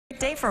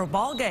day for a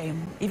ball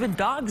game. Even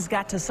dogs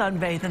got to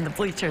sunbathe in the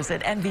bleachers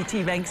at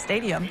NBT Bank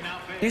Stadium.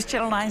 News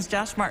Channel 9's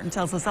Josh Martin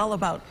tells us all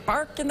about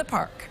Bark in the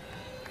Park.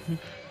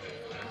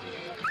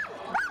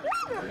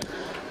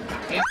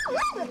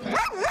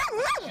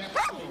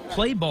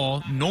 Play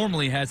ball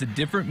normally has a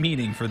different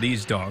meaning for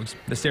these dogs.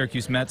 The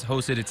Syracuse Mets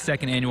hosted its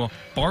second annual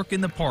Bark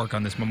in the Park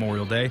on this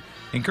Memorial Day,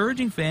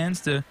 encouraging fans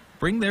to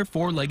bring their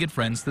four-legged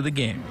friends to the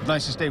game. The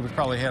nicest day we've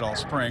probably had all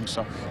spring,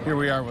 so here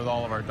we are with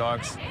all of our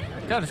dogs.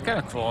 God, it's kind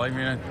of cool. I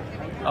mean,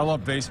 I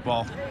love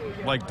baseball.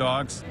 Like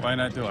dogs, why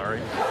not do it,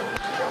 right?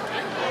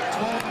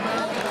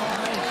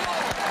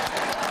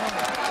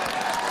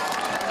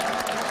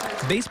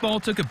 Baseball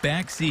took a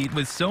back seat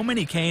with so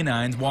many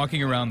canines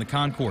walking around the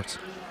concourse.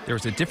 There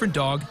was a different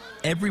dog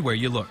everywhere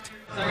you looked.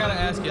 I gotta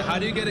ask you, how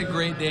do you get a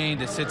Great Dane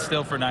to sit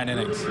still for 9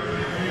 innings?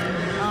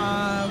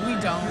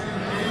 We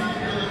don't.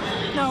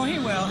 No, he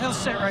will. He'll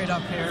sit right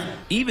up here.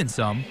 Even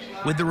some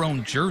with their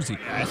own jersey.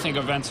 I think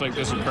events like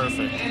this are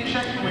perfect.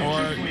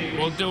 Or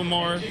we'll do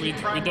more. We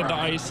did the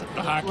ice,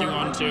 the hockey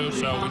one too,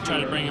 so we try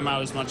to bring them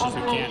out as much as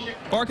we can.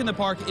 Bark in the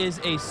Park is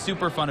a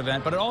super fun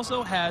event, but it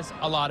also has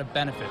a lot of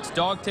benefits.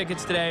 Dog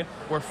tickets today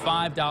were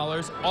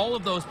 $5. All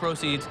of those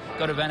proceeds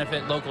go to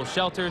benefit local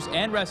shelters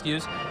and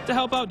rescues to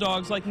help out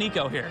dogs like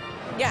Nico here.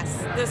 Yes,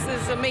 this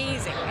is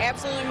amazing,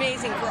 absolutely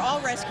amazing for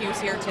all rescues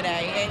here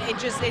today.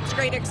 It's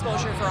great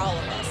exposure for all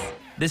of us.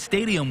 The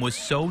stadium was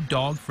so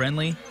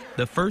dog-friendly,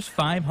 the first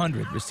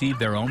 500 received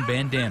their own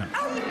bandana.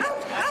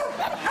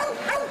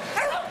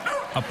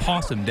 A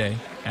possum day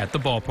at the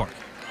ballpark.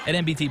 At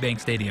NBT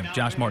Bank Stadium,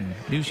 Josh Martin,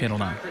 News Channel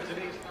 9.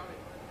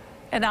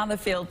 And on the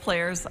field,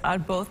 players on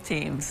both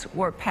teams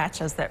wore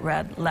patches that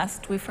read,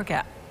 "Lest we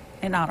forget,"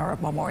 in honor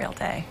of Memorial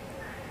Day.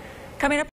 Coming up.